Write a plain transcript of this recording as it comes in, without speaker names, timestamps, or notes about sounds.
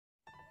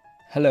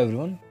Hello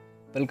everyone,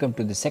 welcome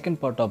to the second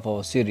part of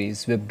our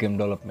series Web Game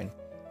Development.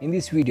 In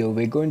this video,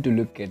 we're going to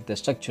look at the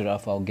structure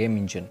of our game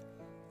engine.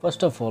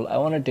 First of all, I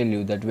want to tell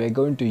you that we're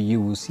going to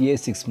use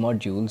ES6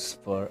 modules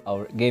for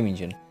our game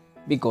engine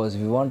because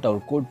we want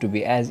our code to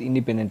be as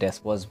independent as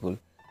possible.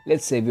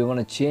 Let's say we want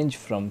to change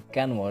from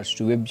Canvas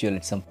to WebGL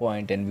at some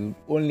point and we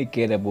only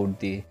care about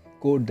the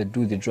code that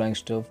do the drawing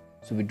stuff,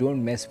 so we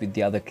don't mess with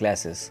the other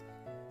classes.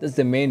 That's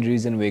the main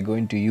reason we're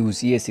going to use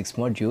ES6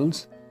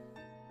 modules.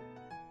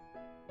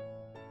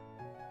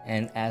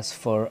 And as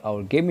for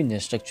our game engine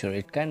structure,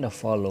 it kind of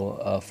follow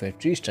of a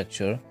tree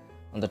structure.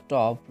 On the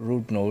top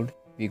root node,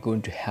 we're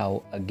going to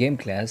have a game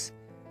class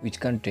which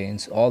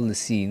contains all the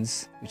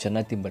scenes, which are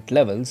nothing but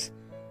levels,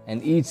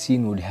 and each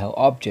scene would have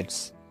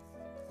objects.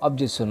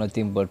 Objects are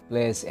nothing but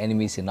players,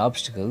 enemies, and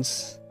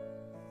obstacles.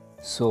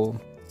 So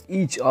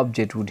each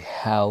object would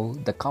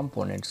have the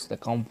components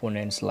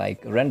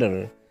like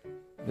renderer,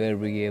 where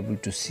we're able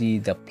to see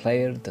the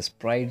player, the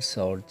sprites,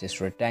 or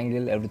just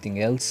rectangle,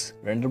 everything else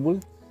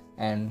renderable.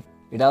 And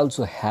it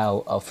also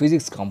have a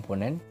physics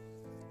component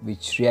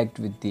which react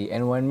with the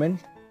environment,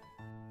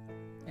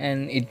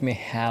 and it may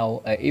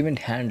have an event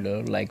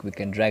handler, like we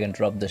can drag and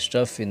drop the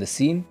stuff in the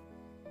scene.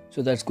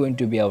 So that's going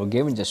to be our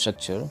game engine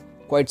structure,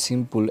 quite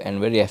simple and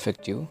very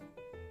effective.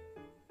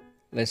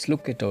 Let's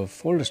look at our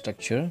folder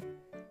structure.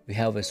 We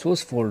have a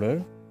source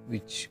folder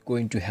which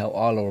going to have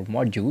all our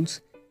modules,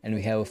 and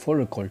we have a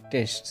folder called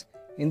tests.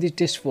 In the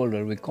test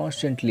folder, we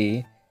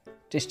constantly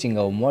testing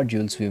our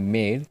modules we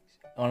made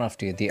one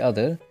after the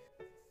other.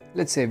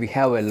 Let's say we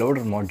have a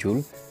loader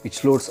module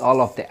which loads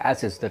all of the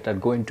assets that are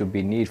going to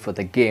be needed for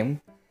the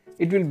game.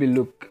 It will be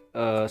look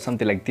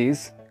something like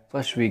this.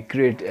 First, we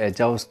create a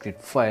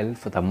JavaScript file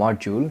for the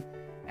module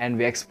and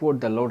we export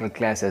the loader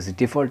class as a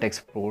default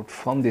export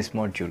from this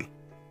module.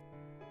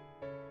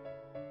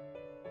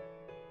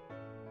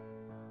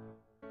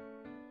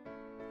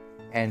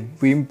 And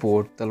we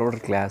import the loader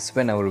class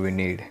whenever we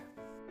need.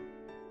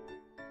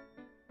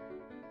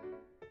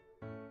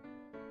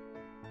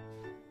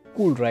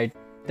 Cool, right?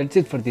 That's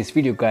it for this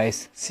video,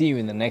 guys. See you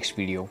in the next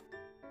video.